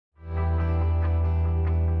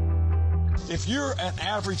If you're an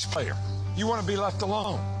average player, you want to be left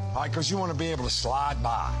alone, right? Because you want to be able to slide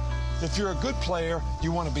by. If you're a good player,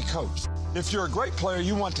 you want to be coached. If you're a great player,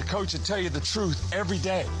 you want the coach to tell you the truth every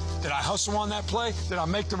day. Did I hustle on that play? Did I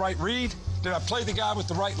make the right read? Did I play the guy with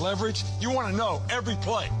the right leverage? You want to know every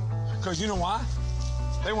play. Because you know why?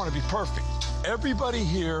 They want to be perfect. Everybody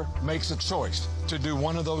here makes a choice to do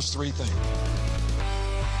one of those three things.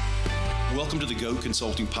 Welcome to the GOAT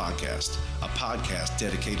Consulting Podcast, a podcast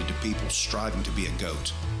dedicated to people striving to be a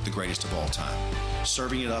GOAT, the greatest of all time,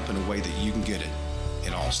 serving it up in a way that you can get it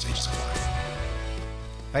in all stages of life.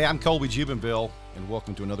 Hey, I'm Colby Jubenville, and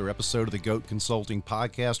welcome to another episode of the GOAT Consulting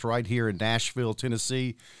Podcast right here in Nashville,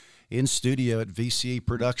 Tennessee, in studio at VCE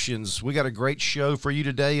Productions. We got a great show for you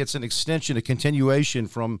today. It's an extension, a continuation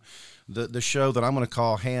from the show that I'm going to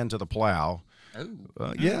call Hand to the Plow.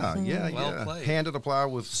 Yeah. Well played. Hand to the Plow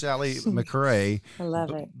with Sally McRae. I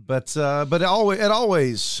love it. But it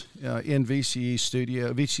always in VCE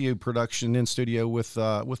studio, VCE production in studio with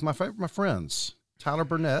my friends. Tyler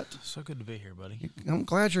Burnett. So good to be here, buddy. I'm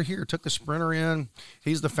glad you're here. Took the Sprinter in.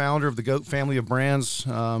 He's the founder of the GOAT family of brands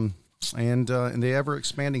and the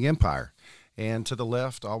ever-expanding empire. And to the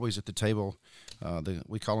left, always at the table,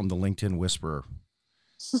 we call him the LinkedIn Whisperer.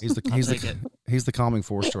 He's the calming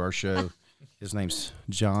force to our show. His name's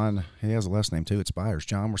John. He has a last name, too. It's Byers.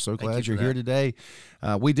 John, we're so glad you're here today.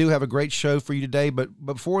 We do have a great show for you today, but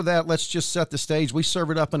before that, let's just set the stage. We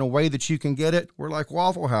serve it up in a way that you can get it. We're like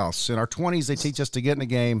Waffle House. In our 20s, they teach us to get in the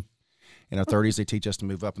game. In our 30s, they teach us to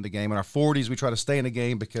move up in the game. In our 40s, we try to stay in the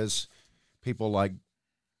game because people like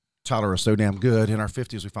Tyler are so damn good. In our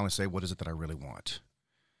 50s, we finally say, what is it that I really want?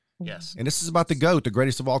 Yes. And this is about the GOAT, the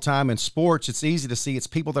greatest of all time. In sports, it's easy to see it's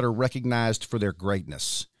people that are recognized for their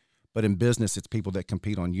greatness. But in business, it's people that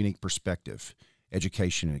compete on unique perspective,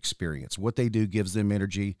 education, and experience. What they do gives them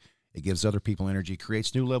energy. It gives other people energy,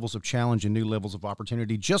 creates new levels of challenge and new levels of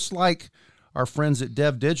opportunity, just like our friends at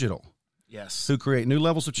Dev Digital. Yes. Who create new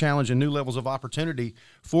levels of challenge and new levels of opportunity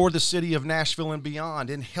for the city of Nashville and beyond.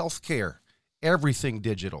 In healthcare, everything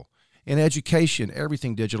digital. In education,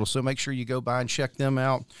 everything digital. So make sure you go by and check them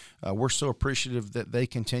out. We're so appreciative that they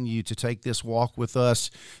continue to take this walk with us.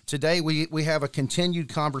 Today, we have a continued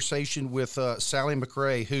conversation with Sally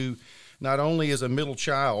McRae, who not only is a middle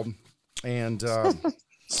child and a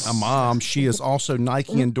mom, she is also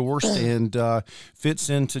Nike endorsed and fits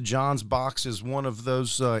into John's box as one of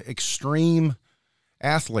those extreme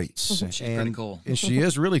athletes. She's pretty cool. And she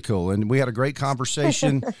is really cool. And we had a great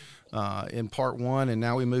conversation in part one, and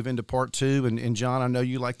now we move into part two. And John, I know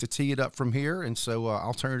you like to tee it up from here, and so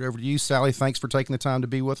I'll turn it over to you. Sally, thanks for taking the time to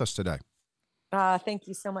be with us today. Thank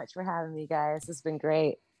you so much for having me, guys. It's been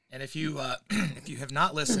great. And if you if you have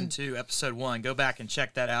not listened to episode 1, go back and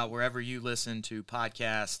check that out wherever you listen to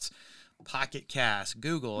podcasts, Pocket Cast,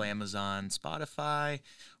 Google, Amazon, Spotify.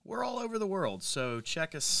 We're all over the world, so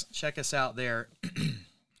check us out there.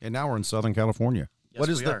 And now we're in Southern California. Yes,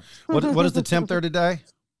 What is the temp there today?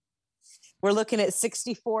 We're looking at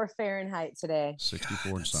 64 Fahrenheit today.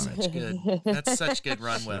 64 inside. Such good. That's such good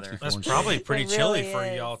run weather. That's probably pretty chilly really for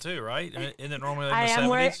is. y'all too, right? Isn't it normally in the I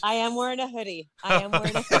 70s? am wearing a hoodie. Right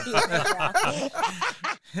now.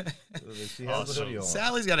 Awesome.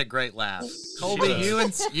 Sally's got a great laugh. Colby,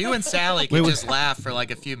 you and Sally can just laugh for like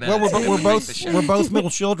a few minutes. Well, we're both middle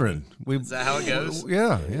children. Is that how it goes?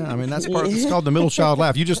 Yeah. I mean, that's part. It's called the middle child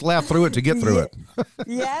laugh. You just laugh through it to get through it.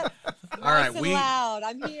 Yep. All right, nice and loud.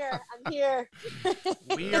 I'm here.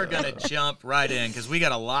 We are going to jump right in because we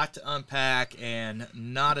got a lot to unpack and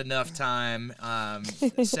not enough time.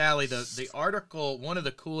 Sally, the article, one of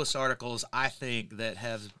the coolest articles I think that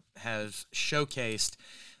has showcased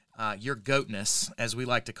your goatness, as we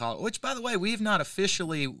like to call it, which, by the way, we've not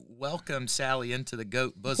officially welcomed Sally into the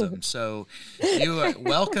GOAT bosom. So you are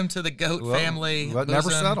welcome to the GOAT family.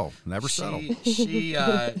 Never settle. Never settle. She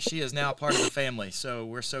is now part of the family. So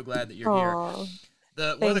we're so glad that you're here.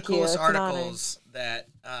 One of the coolest articles that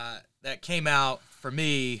came out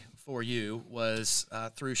for you was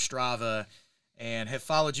through Strava, and have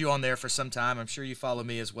followed you on there for some time. I'm sure you follow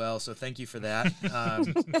me as well, so thank you for that.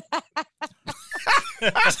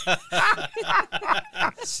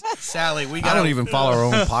 Sally, I don't even follow our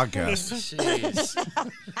own podcast. Jeez.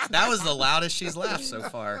 That was the loudest she's laughed so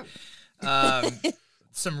far.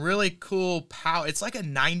 Some really cool it's like a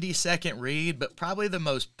 90-second read, but probably the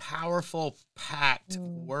most powerful, packed,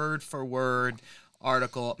 word for word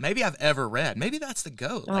article maybe I've ever read. Maybe that's the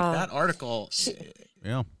GOAT. Like that article.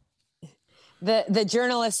 Yeah. The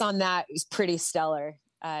journalist on that is pretty stellar.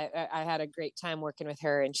 I had a great time working with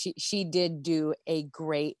her, and she did do a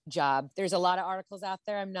great job. There's a lot of articles out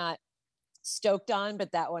there. I'm not stoked on,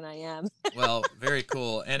 but that one I am. Well, very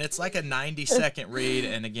cool. And it's like a 90-second read.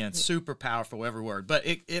 And again, super powerful, every word. But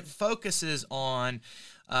it focuses on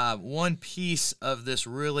one piece of this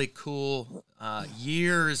really cool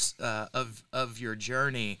years of your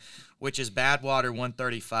journey, which is Badwater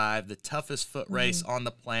 135, the toughest foot race on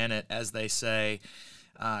the planet, as they say.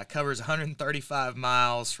 Covers 135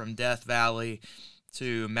 miles from Death Valley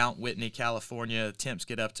to Mount Whitney, California. Temps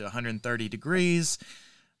get up to 130 degrees.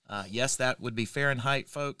 Yes, that would be Fahrenheit,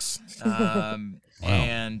 folks. Wow.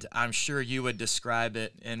 And I'm sure you would describe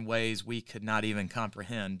it in ways we could not even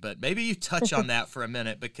comprehend. But maybe you touch on that for a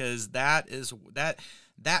minute, because that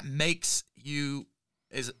makes you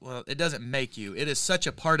well, it doesn't make you. It is such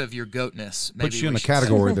a part of your goatness. Maybe puts you in a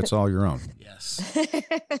category that's all your own. Yes.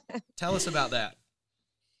 Tell us about that.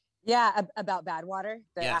 Yeah, about Badwater,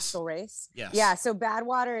 the Yes. actual race. Yes. Yeah, so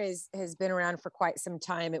Badwater has been around for quite some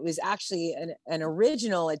time. It was actually an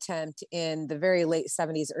original attempt in the very late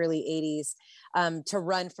 70s, early 80s, to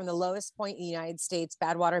run from the lowest point in the United States,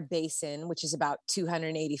 Badwater Basin, which is about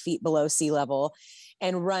 280 feet below sea level,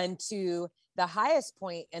 and run to the highest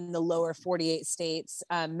point in the lower 48 states,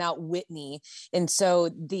 Mount Whitney. And so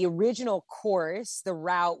the original course, the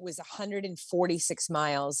route was 146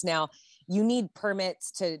 miles. Now, you need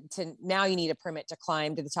permits now you need a permit to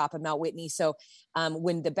climb to the top of Mount Whitney. So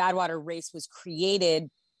when the Badwater race was created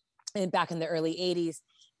back in the early 80s,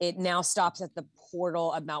 it now stops at the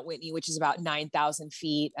portal of Mount Whitney, which is about 9,000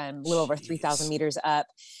 feet, a little over 3,000 meters up.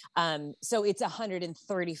 So it's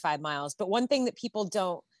 135 miles. But one thing that people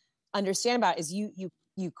don't understand about is you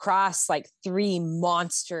cross like 3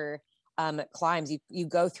 monster climbs. You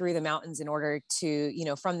go through the mountains in order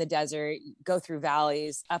to, from the desert, go through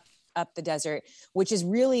valleys, up the desert, which is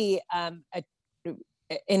really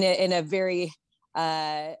in a very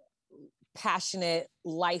passionate,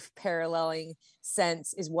 life paralleling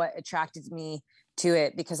sense is what attracted me to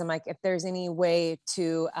it, because I'm like, if there's any way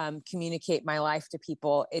to communicate my life to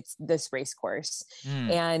people, it's this race course.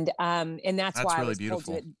 And that's why really I was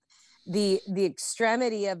beautiful. told to it. The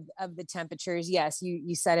extremity of the temperatures. Yes,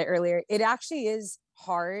 you said it earlier. It actually is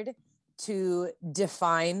hard to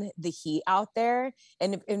define the heat out there.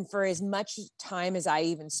 And for as much time as I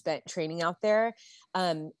even spent training out there,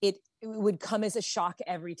 it would come as a shock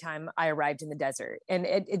every time I arrived in the desert. And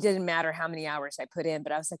it didn't matter how many hours I put in,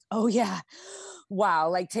 but I was like, oh yeah, wow.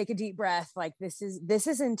 Like, take a deep breath. Like, this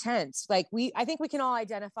is intense. Like, I think we can all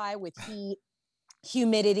identify with heat,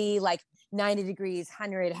 humidity, like 90 degrees,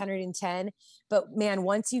 100, 110. But man,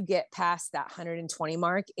 once you get past that 120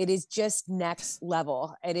 mark, it is just next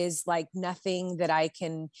level. It is like nothing that I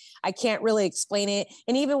can't really explain it.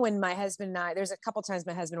 And even when my husband and I, there's a couple times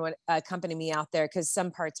my husband would accompany me out there, because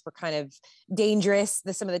some parts were kind of dangerous,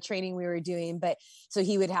 some of the training we were doing, but so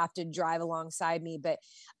he would have to drive alongside me. But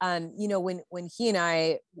when he and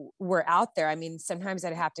I were out there, I mean, sometimes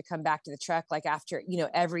I'd have to come back to the truck, like after,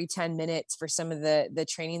 every 10 minutes for some of the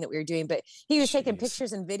training that we were doing. But he was taking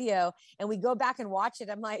pictures and video, and we go back and watch it.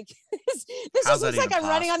 I'm like, this just looks like I'm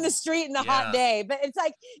running on the street in a hot day. But it's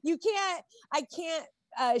like, I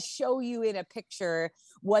can't show you in a picture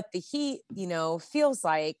what the heat, feels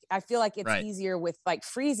like. I feel like it's easier with like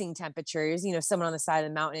freezing temperatures, someone on the side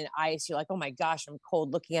of the mountain in ice, you're like, oh my gosh, I'm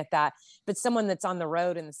cold looking at that. But someone that's on the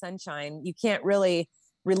road in the sunshine, you can't really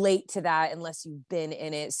relate to that unless you've been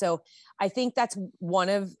in it. So I think that's one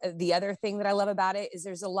of the other thing that I love about it is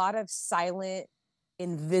there's a lot of silent,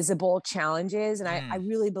 invisible challenges. And I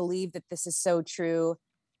really believe that this is so true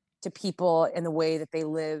to people in the way that they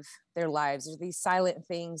live their lives. There's these silent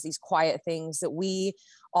things, these quiet things that we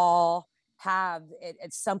all have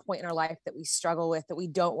at some point in our life that we struggle with, that we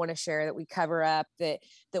don't want to share, that we cover up, that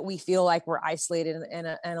we feel like we're isolated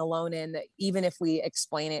and alone in, that even if we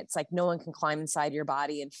explain it, it's like no one can climb inside your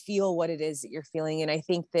body and feel what it is that you're feeling. And I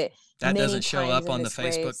think that doesn't show up on the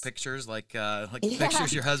Facebook pictures, like the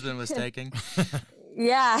pictures your husband was taking.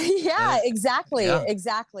 Exactly.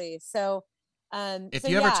 So if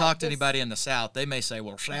you ever talk to anybody in the South, they may say,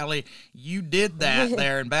 well, Sally, you did that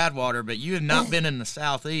there in Badwater, but you have not been in the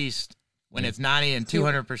Southeast when it's 90 and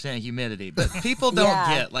 200% humidity. But people don't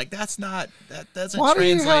get, like, that doesn't Why do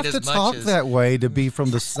you translate have as to much talk as that way to be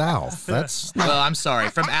from the South? That's well, I'm sorry,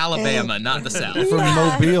 from Alabama, not the South. from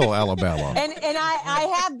Mobile, Alabama. And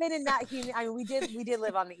I have been in that I mean, we did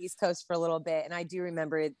live on the East Coast for a little bit, and I do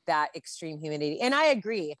remember that extreme humidity. And I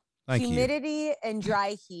agree. Humidity and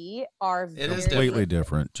dry heat are completely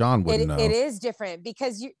different. John wouldn't know. It is different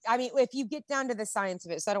because if you get down to the science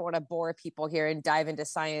of it, so I don't want to bore people here and dive into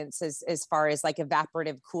science as far as like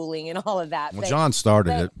evaporative cooling and all of that. Well, John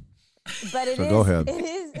started it. But it so is, go ahead.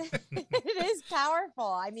 it is powerful.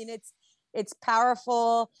 I mean, it's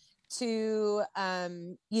powerful to,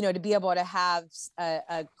 to be able to have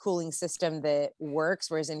a cooling system that works.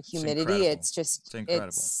 Whereas in humidity,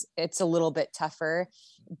 it's a little bit tougher,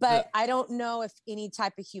 but I don't know if any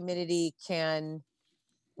type of humidity can,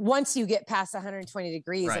 once you get past 120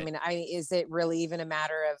 degrees, right. Is it really even a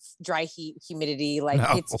matter of dry heat, humidity? Like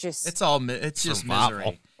no. It's just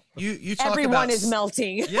misery. You talk everyone about, is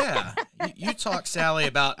melting. Yeah. You talk, Sally,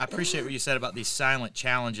 about, I appreciate what you said about these silent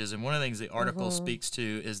challenges. And one of the things the article speaks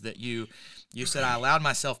to is that you said, I allowed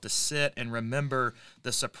myself to sit and remember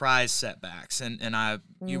the surprise setbacks. And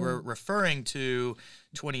you were referring to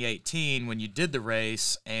 2018 when you did the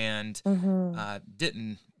race and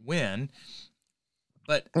didn't win.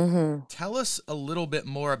 But tell us a little bit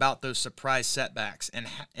more about those surprise setbacks,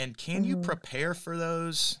 and can you prepare for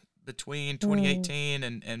those between 2018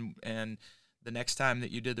 and the next time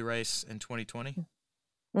that you did the race in 2020?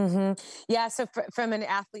 Yeah. So from an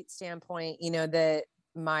athlete standpoint,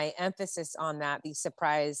 my emphasis on that, these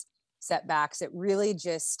surprise setbacks, it really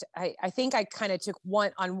just, I think I kind of took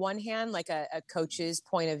on one hand, like a coach's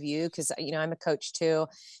point of view, because, I'm a coach too,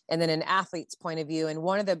 and then an athlete's point of view. And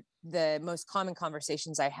one of the most common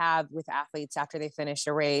conversations I have with athletes after they finish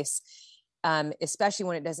a race, especially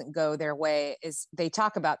when it doesn't go their way, is they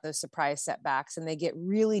talk about those surprise setbacks and they get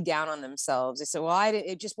really down on themselves. They say, well,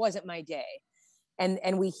 it just wasn't my day.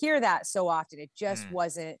 And we hear that so often. It just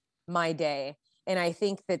wasn't my day. And I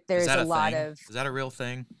think that there's a lot of, is that a real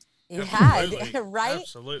thing? Yeah, right.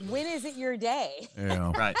 Absolutely. When is it your day?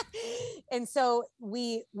 Yeah. Right. And so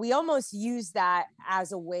we almost use that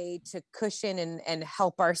as a way to cushion and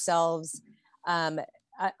help ourselves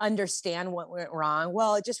understand what went wrong.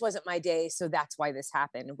 Well, it just wasn't my day, so that's why this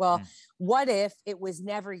happened. Well, what if it was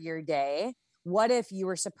never your day? What if you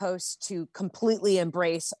were supposed to completely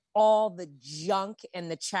embrace all the junk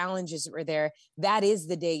and the challenges that were there? That is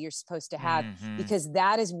the day you're supposed to have, because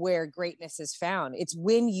that is where greatness is found. It's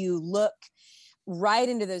when you look right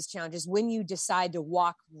into those challenges, when you decide to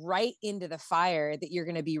walk right into the fire, that you're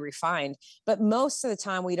going to be refined. But most of the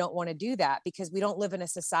time we don't want to do that, because we don't live in a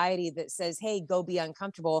society that says, hey, go be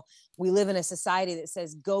uncomfortable. We live in a society that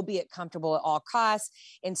says, go be comfortable at all costs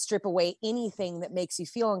and strip away anything that makes you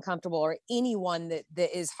feel uncomfortable, or anyone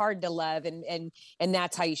that is hard to love. And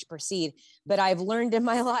that's how you should proceed. But I've learned in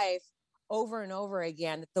my life over and over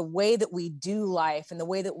again that the way that we do life and the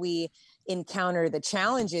way that we encounter the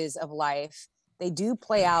challenges of life, they do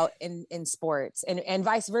play out in sports and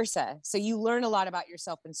vice versa. So you learn a lot about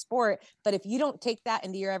yourself in sport, but if you don't take that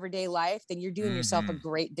into your everyday life, then you're doing yourself a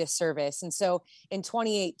great disservice. And so in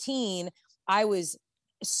 2018, I was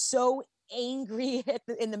so angry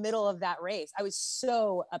in the middle of that race. I was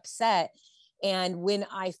so upset. And when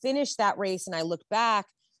I finished that race and I looked back,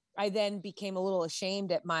 I then became a little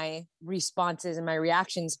ashamed at my responses and my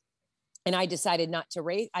reactions. And I decided not to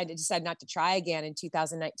race. I decided not to try again in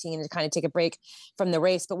 2019 and kind of take a break from the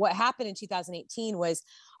race. But what happened in 2018 was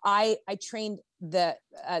I trained the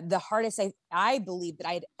hardest I believe that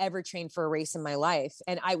I had ever trained for a race in my life.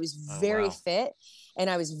 And I was very fit, and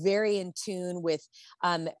I was very in tune with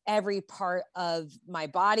every part of my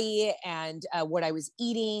body and what I was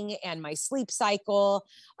eating and my sleep cycle.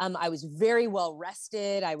 I was very well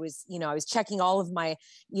rested. I was checking all of my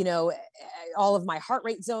heart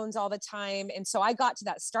rate zones all the time. And so I got to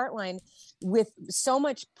that start line with so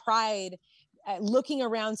much pride, looking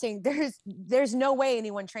around saying, there's no way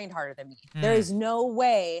anyone trained harder than me. There is no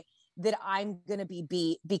way that I'm going to be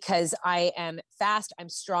beat, because I am fast. I'm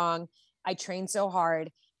strong. I train so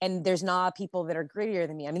hard, and there's not people that are grittier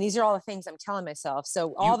than me. I mean, these are all the things I'm telling myself.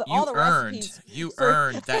 So all the recipes. You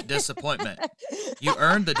earned that disappointment. You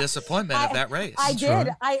earned the disappointment of that race. I did. Right.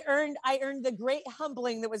 I earned the great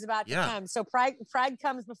humbling that was about to come. So pride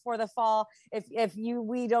comes before the fall. If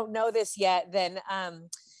we don't know this yet, then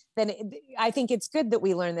I think it's good that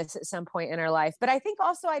we learn this at some point in our life. But I think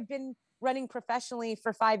also I've been running professionally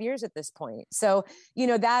for 5 years at this point. So,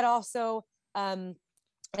 that also,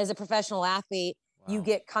 as a professional athlete, you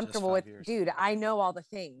get comfortable with, dude, I know all the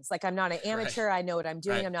things. Like, I'm not an amateur. Right. I know what I'm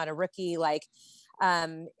doing. Right. I'm not a rookie.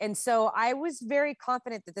 And so I was very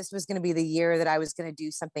confident that this was going to be the year that I was going to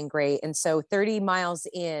do something great. And so 30 miles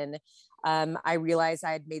in, I realized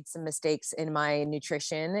I had made some mistakes in my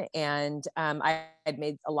nutrition, and I had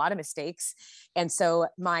made a lot of mistakes. And so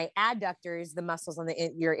my adductors, the muscles on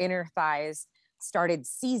your inner thighs, started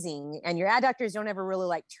seizing, and your adductors don't ever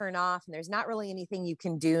really turn off. And there's not really anything you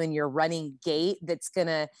can do in your running gait that's going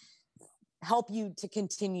to help you to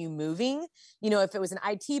continue moving. If it was an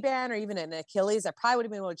IT band or even an Achilles, I probably would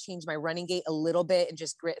have been able to change my running gait a little bit and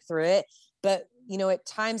just grit through it. But, at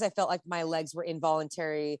times I felt like my legs were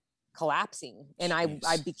involuntarily collapsing. And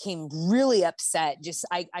I became really upset. Just,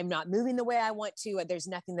 I'm not moving the way I want to. There's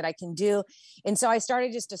nothing that I can do. And so I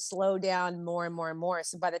started just to slow down more and more and more.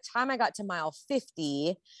 So by the time I got to mile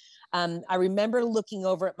 50, I remember looking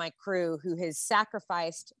over at my crew who has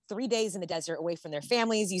sacrificed 3 days in the desert away from their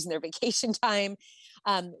families, using their vacation time,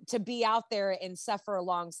 to be out there and suffer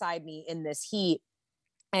alongside me in this heat.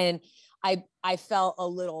 And I felt a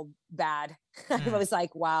little bad. I was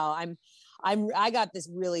like, wow, I got this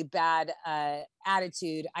really bad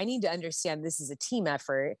attitude. I need to understand this is a team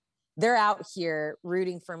effort. They're out here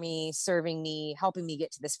rooting for me, serving me, helping me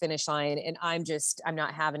get to this finish line. And I'm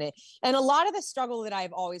not having it. And a lot of the struggle that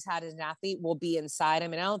I've always had as an athlete will be inside. I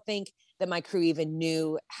mean, I don't think that my crew even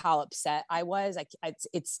knew how upset I was.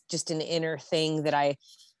 It's just an inner thing that I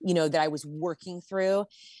was working through.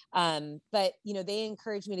 But, they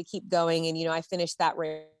encouraged me to keep going. And, I finished that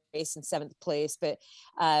race in 7th place. But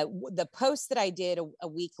the post that I did a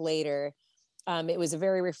week later, it was a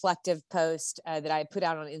very reflective post that I put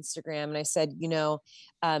out on Instagram. And I said,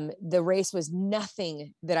 the race was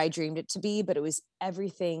nothing that I dreamed it to be, but it was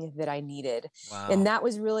everything that I needed. Wow. And that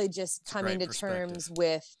was really just coming to terms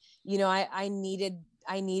with, I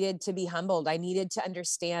needed to be humbled. I needed to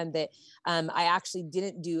understand that I actually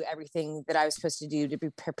didn't do everything that I was supposed to do to be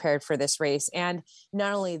prepared for this race. And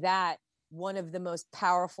not only that, one of the most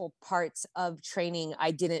powerful parts of training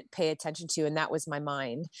I didn't pay attention to, and that was my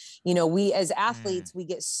mind. We as athletes, we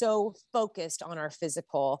get so focused on our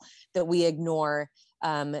physical that we ignore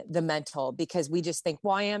the mental, because we just think,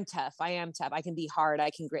 well, I am tough. I can be hard.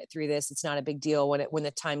 I can grit through this. It's not a big deal when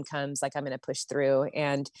the time comes, like I'm going to push through.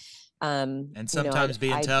 And sometimes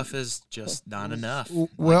being tough is just not enough.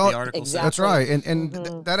 Well, like the article exactly. That's right.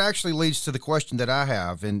 And that actually leads to the question that I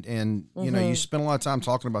have. And you spend a lot of time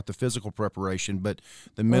talking about the physical preparation, but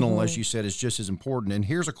the mental, as you said, is just as important. And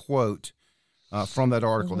here's a quote from that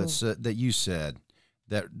article that you said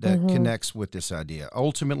that connects with this idea.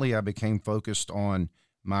 Ultimately, I became focused on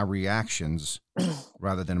my reactions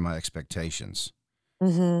rather than my expectations.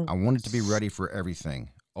 I wanted to be ready for everything.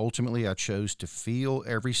 Ultimately, I chose to feel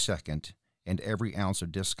every second and every ounce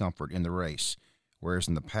of discomfort in the race, whereas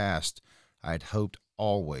in the past, I had hoped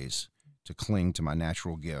always to cling to my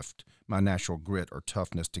natural gift, my natural grit or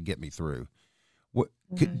toughness to get me through.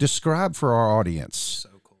 Describe for our audience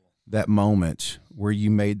that moment where you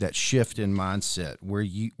made that shift in mindset, where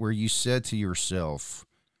you said to yourself,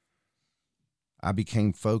 I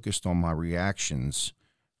became focused on my reactions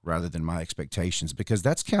rather than my expectations, because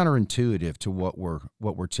that's counterintuitive to what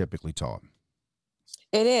we're typically taught.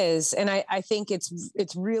 It is. And I think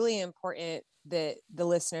it's really important that the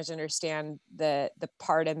listeners understand the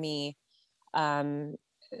part of me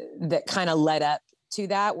that kind of led up to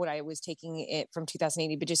that, when I was taking it from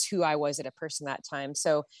 2080, but just who I was at a person that time.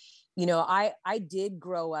 So, I did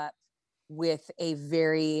grow up with a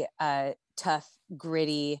very tough,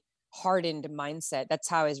 gritty, hardened mindset. That's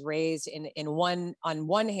how I was raised. On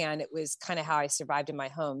one hand, it was kind of how I survived in my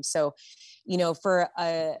home. So, for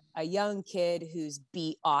a young kid who's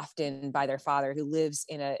beat often by their father, who lives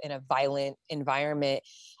in a violent environment,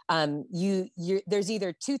 there's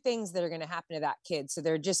either two things that are going to happen to that kid. So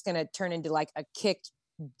they're just going to turn into like a kicked,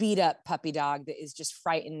 beat up puppy dog that is just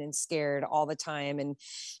frightened and scared all the time and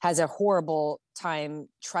has a horrible time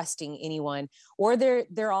trusting anyone, or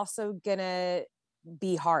they're also going to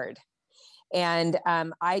be hard. And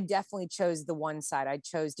I definitely chose the one side. I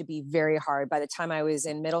chose to be very hard. By the time I was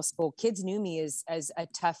in middle school, kids knew me as a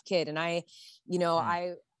tough kid. And I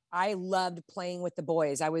loved playing with the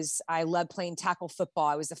boys. I loved playing tackle football.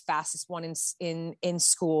 I was the fastest one in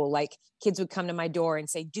school. Like, kids would come to my door and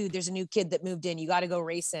say, dude, there's a new kid that moved in. You got to go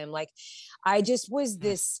race him. Like, I just was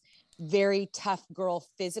this very tough girl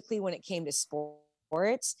physically when it came to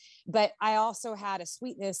sports, but I also had a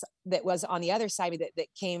sweetness that was on the other side of it that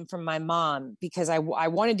came from my mom, because I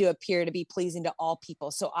wanted to appear to be pleasing to all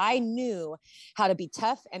people. So I knew how to be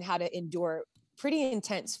tough and how to endure pretty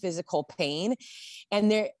intense physical pain.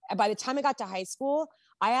 And by the time I got to high school,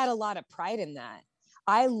 I had a lot of pride in that.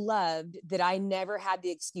 I loved that I never had the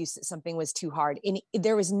excuse that something was too hard. And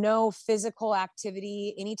there was no physical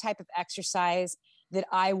activity, any type of exercise that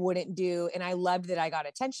I wouldn't do. And I loved that I got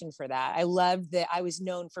attention for that. I loved that I was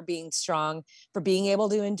known for being strong, for being able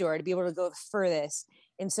to endure, to be able to go the furthest.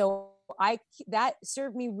 And so that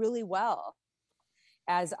served me really well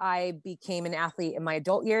as I became an athlete in my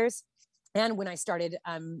adult years. And when I started,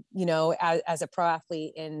 as a pro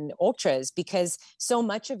athlete in ultras, because so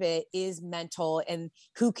much of it is mental and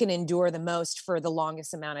who can endure the most for the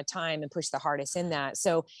longest amount of time and push the hardest in that.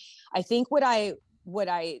 So I think what I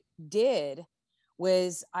did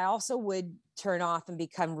was I also would turn off and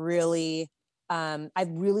become really I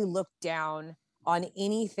really looked down on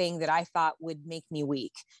anything that I thought would make me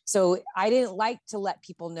weak. So I didn't like to let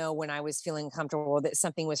people know when I was feeling comfortable that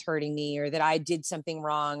something was hurting me, or that I did something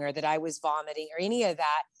wrong, or that I was vomiting, or any of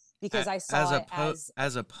that, because I saw it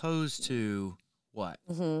as opposed to what?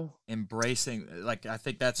 Mm-hmm. Embracing, like, I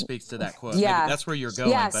think that speaks to that quote. Yeah. Maybe that's where you're going.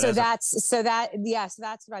 Yeah. But So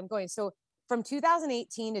that's what I'm going. So from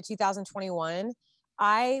 2018 to 2021,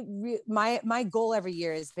 my goal every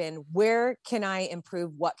year has been, where can I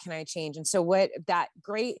improve? What can I change? And so what that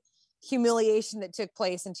great humiliation that took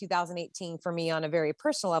place in 2018 for me on a very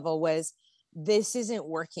personal level was, this isn't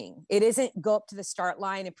working. It isn't go up to the start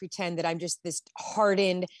line and pretend that I'm just this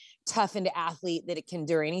hardened, toughened athlete that it can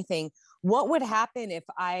do anything. What would happen if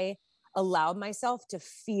I allowed myself to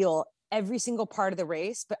feel every single part of the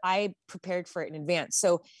race, but I prepared for it in advance?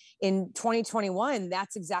 So in 2021,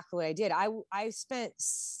 that's exactly what I did. I spent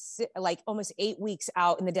like almost 8 weeks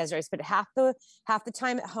out in the desert. I spent half the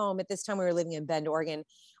time at home. At this time, we were living in Bend, Oregon.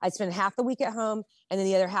 I'd spend half the week at home and then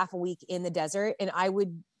the other half a week in the desert. And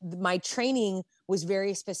my training was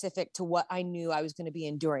very specific to what I knew I was going to be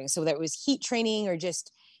enduring. So that was heat training, or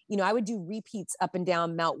just, I would do repeats up and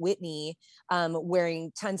down Mount Whitney,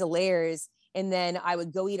 wearing tons of layers. And then I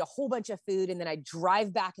would go eat a whole bunch of food. And then I'd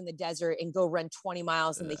drive back in the desert and go run 20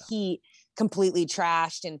 miles in the heat, completely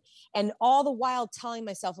trashed. And all the while telling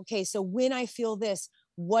myself, okay, so when I feel this,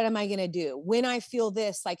 what am I going to do? When I feel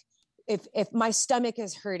this, like, if my stomach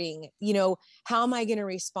is hurting, how am I going to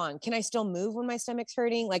respond? Can I still move when my stomach's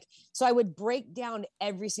hurting? Like, so I would break down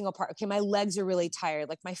every single part. Okay, my legs are really tired.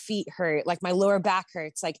 Like, my feet hurt, like my lower back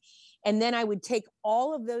hurts. Like, and then I would take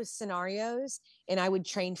all of those scenarios and I would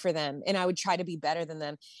train for them, and I would try to be better than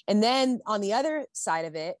them. And then on the other side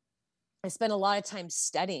of it, I spent a lot of time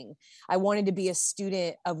studying. I wanted to be a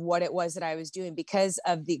student of what it was that I was doing, because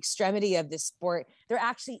of the extremity of this sport. There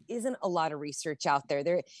actually isn't a lot of research out there.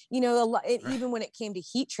 Even when it came to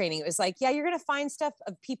heat training, it was like, yeah, you're going to find stuff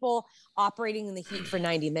of people operating in the heat for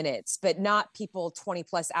 90 minutes, but not people 20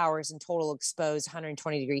 plus hours in total exposed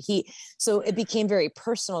 120-degree heat. So it became very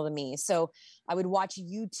personal to me. So I would watch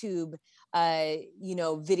YouTube,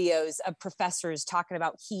 videos of professors talking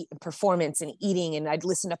about heat and performance and eating. And I'd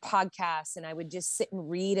listen to podcasts, and I would just sit and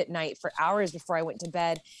read at night for hours before I went to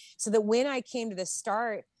bed. So that when I came to the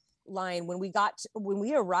start line, when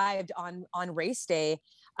we arrived on race day,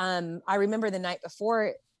 I remember the night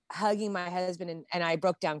before hugging my husband, and I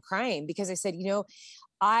broke down crying, because I said,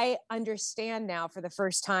 I understand now for the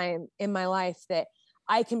first time in my life that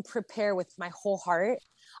I can prepare with my whole heart.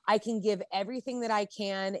 I can give everything that I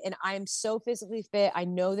can, and I'm so physically fit. I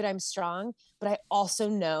know that I'm strong, but I also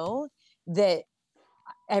know that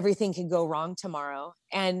everything can go wrong tomorrow.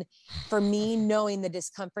 And for me, knowing the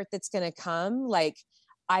discomfort that's going to come, like,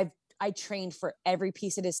 I trained for every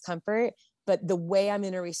piece of discomfort, but the way I'm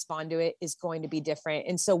going to respond to it is going to be different.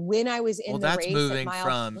 And so when I was in the race,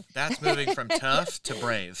 that's moving from tough to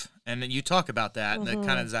brave. And then you talk about that, and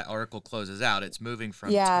kind of as that article closes out, it's moving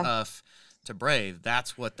from tough to brave.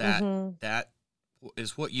 That's what that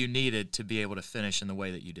is what you needed to be able to finish in the way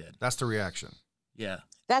that you did. That's the reaction. Yeah.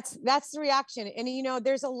 That's the reaction. And,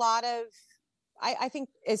 there's a lot of, I think,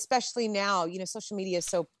 especially now, social media is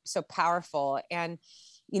so powerful, and,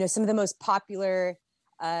 some of the most popular,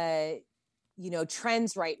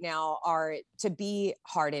 trends right now are to be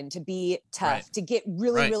hardened, to be tough, to get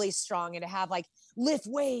really, really strong, and to have, like, lift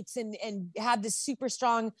weights and have this super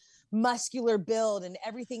strong muscular build, and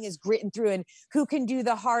everything is grit and through, and who can do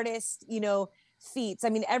the hardest, feats. I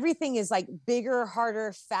mean, everything is like bigger,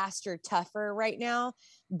 harder, faster, tougher right now.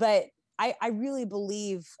 But I really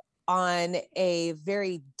believe on a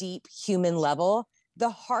very deep human level, the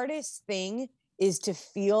hardest thing is to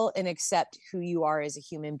feel and accept who you are as a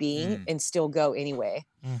human being and still go anyway.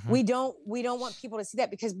 We don't want people to see that,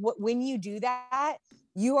 because when you do that,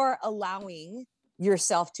 you are allowing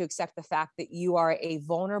yourself to accept the fact that you are a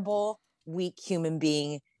vulnerable, weak human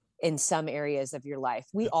being in some areas of your life.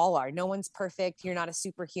 We all are. No one's perfect. You're not a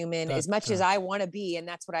superhuman. As much as I want to be, and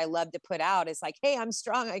that's what I love to put out, is like, hey, I'm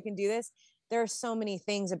strong. I can do this. There are so many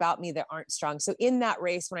things about me that aren't strong. So in that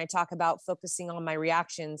race, when I talk about focusing on my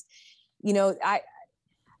reactions, I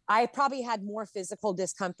probably had more physical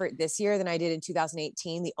discomfort this year than I did in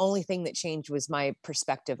 2018. The only thing that changed was my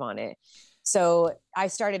perspective on it. So I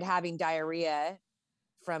started having diarrhea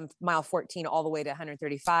from mile 14 all the way to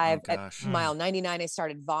 135. At mile 99, I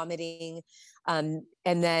started vomiting. And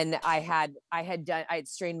then I had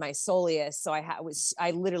strained my soleus. So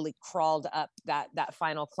I literally crawled up that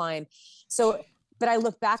final climb. So, but I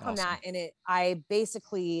look back on that, and I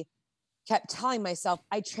basically kept telling myself,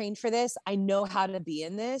 I trained for this. I know how to be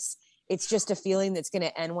in this. It's just a feeling that's going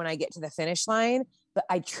to end when I get to the finish line. But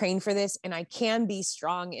I train for this, and I can be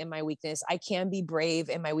strong in my weakness. I can be brave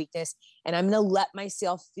in my weakness, and I'm going to let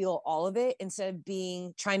myself feel all of it instead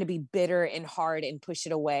of trying to be bitter and hard and push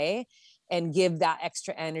it away and give that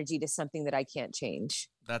extra energy to something that I can't change.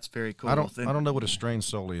 That's very cool. I don't know what a strained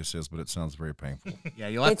soleus is, but it sounds very painful. Yeah,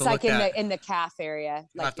 you'll have it's to look like in the calf area,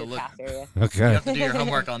 like your calf area. Okay. You have to do your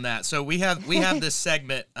homework on that. So we have this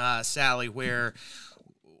segment, Sally, where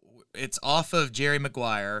it's off of Jerry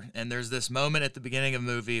Maguire, and there's this moment at the beginning of the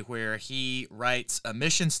movie where he writes a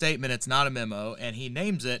mission statement. It's not a memo, and he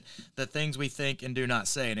names it "The Things We Think and Do Not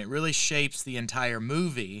Say," and it really shapes the entire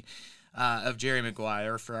movie of Jerry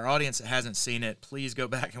Maguire. For our audience that hasn't seen it, please go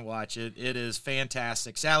back and watch it. It is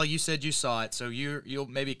fantastic. Sally, you said you saw it, so you'll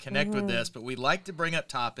maybe connect with this, but we like to bring up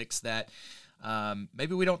topics that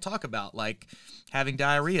maybe we don't talk about, like having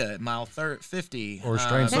diarrhea at mile 50 or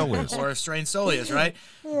strained soleus, or a strained soleus, right?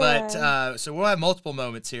 Yeah. But so we'll have multiple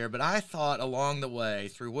moments here, but I thought along the way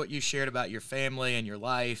through what you shared about your family and your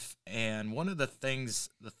life, and one of the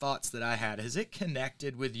thoughts that I had, has it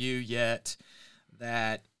connected with you yet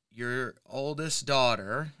that your oldest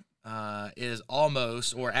daughter is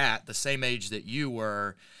almost or at the same age that you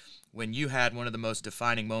were when you had one of the most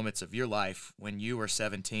defining moments of your life, when you were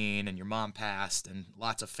 17 and your mom passed and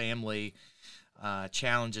lots of family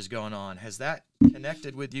challenges going on? Has that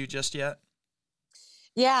connected with you just yet?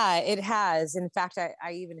 Yeah, it has. In fact,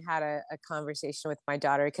 I even had a conversation with my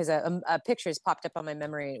daughter because a picture has popped up on my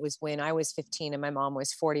memory. It was when I was 15 and my mom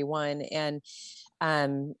was 41. And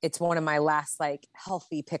it's one of my last like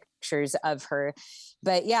healthy pictures of her.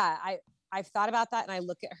 But yeah, I've thought about that, and I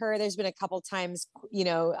look at her. There's been a couple times,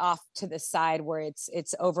 off to the side where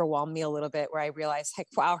it's overwhelmed me a little bit, where I realize, like,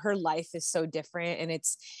 wow, her life is so different. And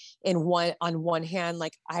it's on one hand,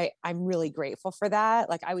 like I'm really grateful for that.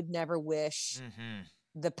 Like I would never wish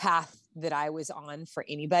the path that I was on for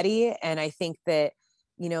anybody. And I think that,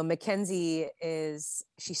 Mackenzie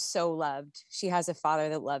she's so loved. She has a father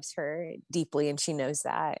that loves her deeply, and she knows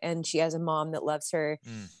that. And she has a mom that loves her.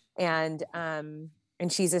 And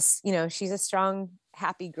she's a strong,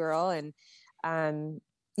 happy girl. And,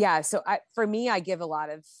 so for me, I give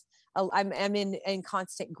I'm in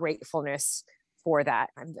constant gratefulness for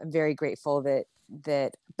that. I'm very grateful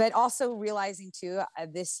but also realizing too,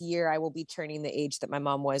 this year I will be turning the age that my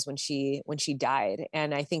mom was when she died.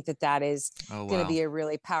 And I think that is going to be a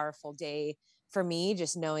really powerful day for me,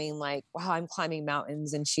 just knowing like, wow, I'm climbing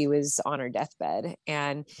mountains and she was on her deathbed.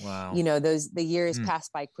 And, the years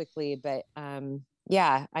passed by quickly, but,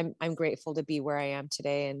 I'm grateful to be where I am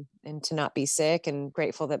today and to not be sick, and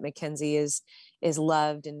grateful that Mackenzie is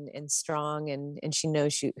loved and strong and she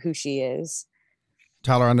knows who she is.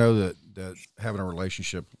 Tyler, I know that having a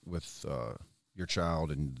relationship with your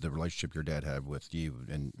child and the relationship your dad had with you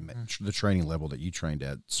and the training level that you trained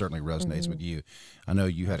at certainly resonates with you. I know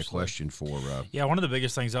you had a question for one of the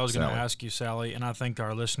biggest things I was going to ask you, Sally, and I think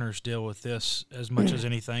our listeners deal with this as much as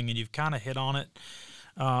anything, and you've kind of hit on it.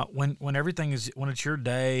 When it's your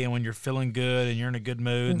day and when you're feeling good and you're in a good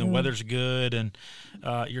mood and the weather's good and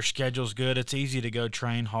your schedule's good, it's easy to go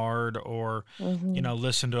train hard or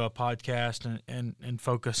listen to a podcast and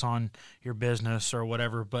focus on your business or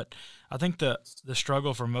whatever. But I think the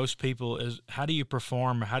struggle for most people is, how do you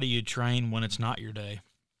perform or how do you train when it's not your day?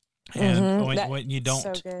 And when you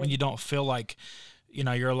don't feel like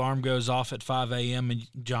your alarm goes off at 5 a.m. And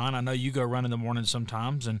John, I know you go run in the morning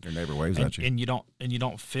sometimes, and your neighbor waves at you, and you don't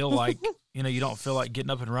feel like you don't feel like getting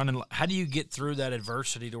up and running. How do you get through that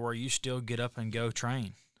adversity to where you still get up and go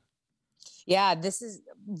train? Yeah, this is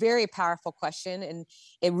a very powerful question, and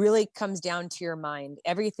it really comes down to your mind.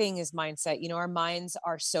 Everything is mindset. Our minds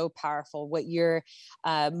are so powerful. What your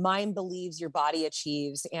mind believes, your body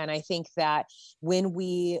achieves. And I think that when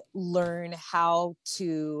we learn how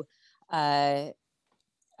to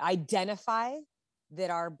identify that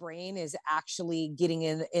our brain is actually getting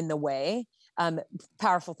in the way,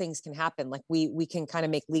 powerful things can happen. Like we can kind of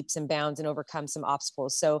make leaps and bounds and overcome some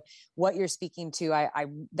obstacles. So what you're speaking to, I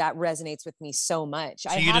that resonates with me so much.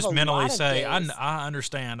 So you just mentally say, I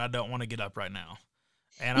understand, I don't want to get up right now.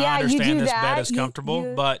 And I understand this bed is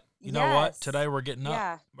comfortable, but you know what? Today we're getting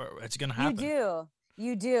up. It's going to happen.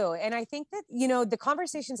 You do. And I think that, the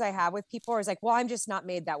conversations I have with people is like, well, I'm just not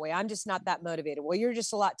made that way. I'm just not that motivated. Well, you're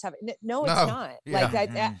just a lot tougher. No, it's not. Yeah.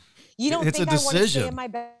 Like that. You don't think I want to stay in my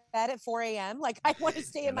bed at 4 a.m. Like I want to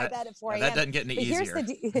stay in my bed at 4 a.m. That doesn't get any easier.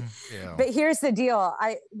 But here's the deal.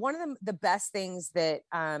 One of the best things that,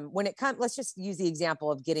 when it comes, let's just use the example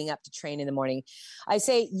of getting up to train in the morning. I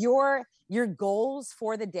say your goals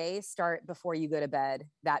for the day start before you go to bed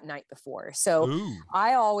that night before. So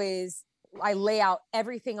I always I lay out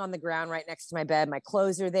everything on the ground right next to my bed. My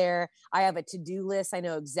clothes are there. I have a to-do list. I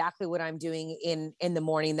know exactly what I'm doing in the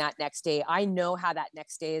morning that next day. I know how that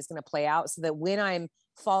next day is going to play out, so that when I'm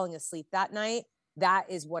falling asleep that night, that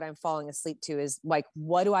is what I'm falling asleep to, is like,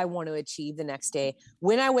 what do I want to achieve the next day?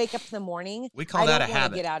 When I wake up in the morning, we call that a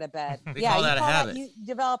habit. Get out of bed. We call that a habit. You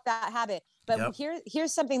develop that habit. But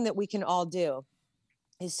here's something that we can all do.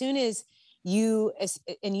 As soon as you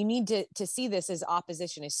need to see this as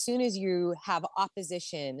opposition. As soon as you have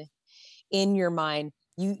opposition in your mind,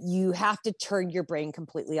 you have to turn your brain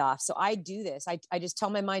completely off. So I do this. I just tell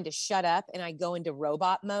my mind to shut up, and I go into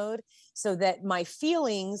robot mode so that my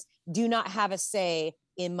feelings do not have a say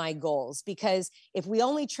in my goals. Because if we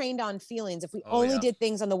only trained on feelings, if we only did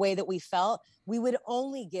things on the way that we felt, we would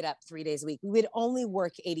only get up 3 days a week. We would only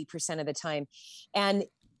work 80% of the time. And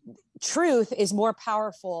truth is more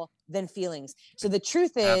powerful than feelings. So the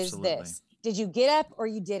truth is this: did you get up or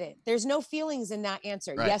you didn't? There's no feelings in that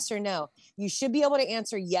answer. Right. Yes or no. You should be able to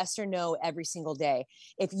answer yes or no every single day.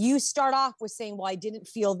 If you start off with saying, well, I didn't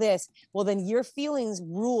feel this, well, then your feelings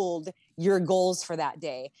ruled your goals for that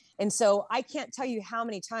day. And so I can't tell you how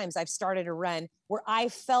many times I've started a run where I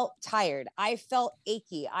felt tired. I felt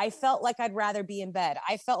achy. I felt like I'd rather be in bed.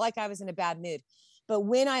 I felt like I was in a bad mood. But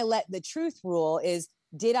when I let the truth rule, is,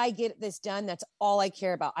 did I get this done? That's all I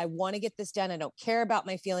care about. I want to get this done. I don't care about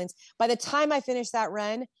my feelings. By the time I finish that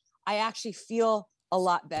run, I actually feel a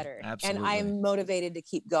lot better. Absolutely. And I'm motivated to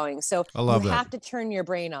keep going. So you have to turn your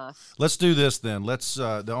brain off. Let's do this then. Let's,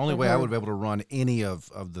 the only way I would be able to run any of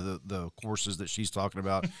the courses that she's talking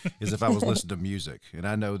about is if I was listening to music. And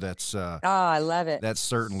I know that's, I love it. That's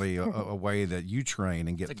certainly a way that you train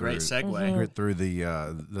and get it's a through. Great segue. Get through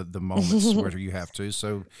the moments where you have to.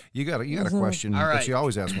 So you got a question that you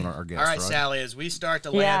always ask one of our guests. All right, Sally, as we start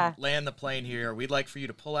to land the plane here, we'd like for you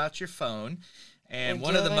to pull out your phone. And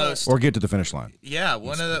one of the most, or get to the finish line. Yeah,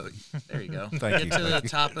 there you go. Thank you. Get to the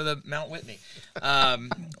top of the Mount Whitney.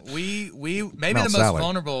 We maybe Mount the Sally. most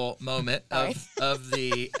vulnerable moment of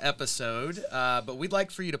the episode, but we'd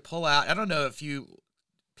like for you to pull out. I don't know if you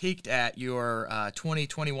peeked at your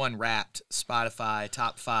 2021 Wrapped Spotify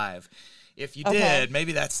top 5. If you did,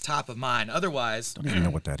 maybe that's top of mind. Otherwise, I don't even know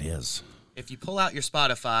what that is. If you pull out your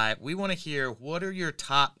Spotify, we want to hear, what are your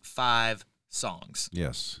top 5 songs?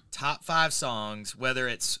 Yes. Top 5 songs, whether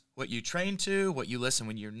it's what you train to, what you listen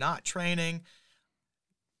when you're not training.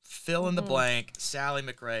 Fill in the blank. Sally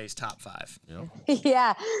McRae's top 5. Yep.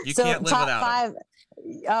 Yeah. You can't live without 5.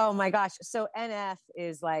 Oh my gosh. So NF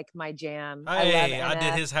is like my jam. Hey, I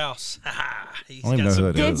did his house. He's got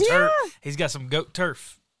some goat turf. He's got some goat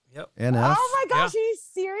turf. Yep. NF. Oh my gosh, he's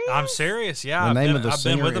serious? I'm serious. Yeah. The name of the I've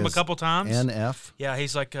been with him a couple times. NF. Yeah,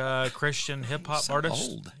 he's like a Christian hip hop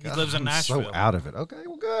artist. Old. He lives in Nashville. So out of it. Okay,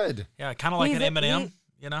 well, good. Yeah, kind of like an Eminem.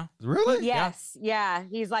 You know? Really? Yes. Yeah.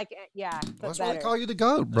 He's like, That's why they call you the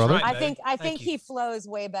GOAT, brother. Right, I think he flows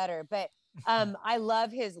way better. But I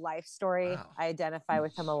love his life story. Wow. I identify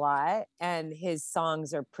with him a lot, and his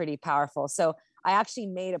songs are pretty powerful. So I actually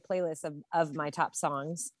made a playlist of my top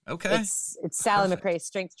songs. Okay. It's Sally McRae's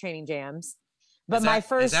Strength Training Jams. But my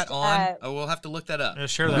first is that on? We'll have to look that up. Yeah,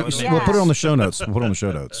 sure, that was We'll put it on the show notes. We'll put it on the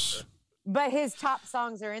show notes. But his top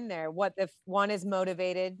songs are in there. What if one is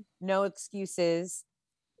Motivated, No Excuses,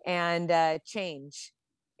 and Change.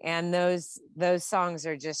 And those songs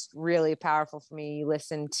are just really powerful for me. You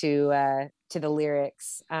listen to the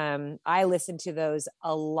lyrics. I listened to those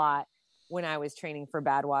a lot when I was training for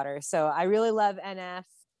Badwater. So I really love NF.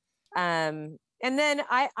 And then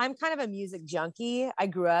I'm kind of a music junkie. I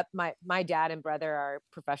grew up, my dad and brother are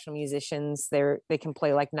professional musicians. They can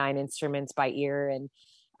play like 9 instruments by ear,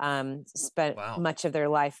 and spent much of their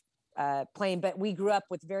life playing. But we grew up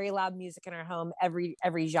with very loud music in our home,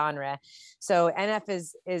 every genre. So NF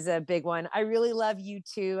is a big one. I really love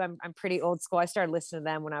U2. I'm pretty old school. I started listening to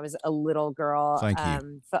them when I was a little girl. Thank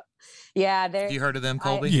you. So, yeah, have you heard of them,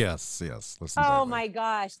 Colby? Yes. Listen. Oh my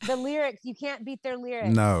gosh, the lyrics! You can't beat their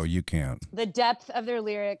lyrics. No, you can't. The depth of their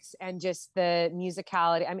lyrics and just the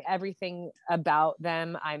musicality. I mean, everything about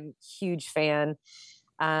them. I'm a huge fan.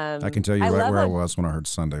 I can tell you right where I was when I heard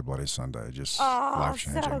Sunday, Bloody Sunday. Just life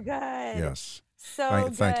changing. So good. Yes. So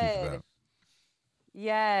good. Thank you for that.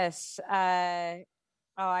 Yes.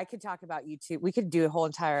 I could talk about YouTube. We could do a whole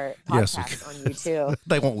entire podcast on YouTube.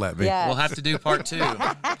 They won't let me. Yeah. We'll have to do part 2.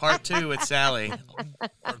 Part 2 with Sally.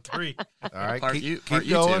 Part 3. All right. Keep part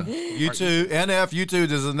going. U2, NF, U2.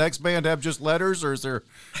 Does the next band have just letters, or is there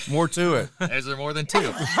more to it? Is there more than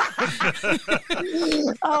 2?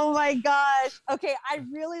 Oh my gosh. Okay. I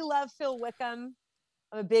really love Phil Wickham.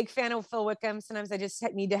 a big fan of Phil Wickham. Sometimes I just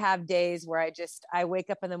need to have days where I wake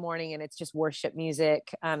up in the morning and it's just worship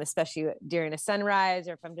music, especially during a sunrise,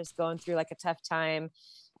 or if I'm just going through like a tough time.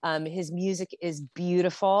 His music is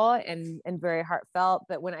beautiful and very heartfelt.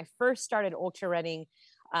 But when I first started ultra running,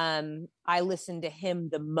 I listened to him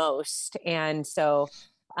the most. And so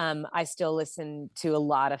I still listen to a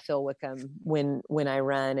lot of Phil Wickham when I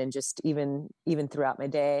run, and just even throughout my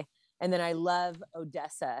day. And then I love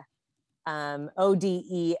Odessa. Odessa.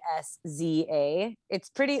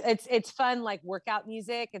 It's fun, like workout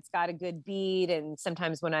music. It's got a good beat. And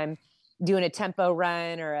sometimes when I'm doing a tempo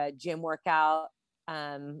run or a gym workout,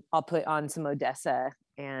 I'll put on some Odessa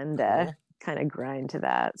and kind of grind to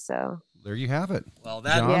that. So there you have it. Well,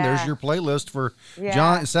 John, there's your playlist for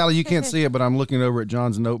John. Sally, you can't see it, but I'm looking over at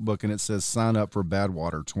John's notebook and it says sign up for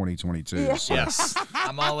Badwater 2022. Yeah. So, yes,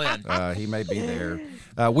 I'm all in. He may be there.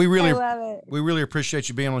 I love it. We really appreciate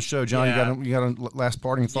you being on the show, John. You got a last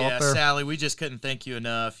parting thought there? Sally, we just couldn't thank you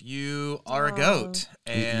enough. You are a goat.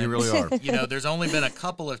 And you really are. There's only been a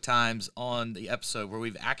couple of times on the episode where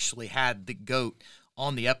we've actually had the goat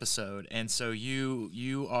on the episode. And so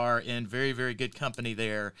you are in very, very good company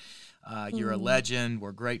there. You're a legend.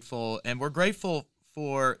 We're grateful. And we're grateful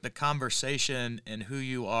for the conversation and who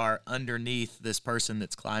you are underneath this person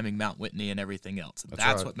that's climbing Mount Whitney and everything else. That's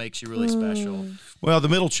right. What makes you really special. Well, the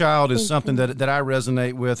middle child is something that I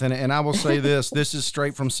resonate with. And I will say this is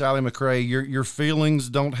straight from Sally McRae. Your feelings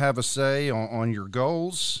don't have a say on your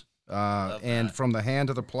goals. And from the hand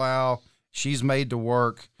to the plow, she's made to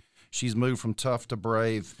work. She's moved from tough to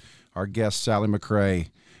brave. Our guest, Sally McRae,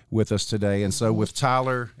 with us today. And so with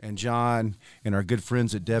Tyler and John and our good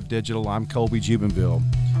friends at Dev Digital, I'm Colby Jubenville,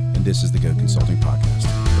 and this is the Go Consulting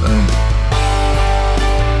Podcast.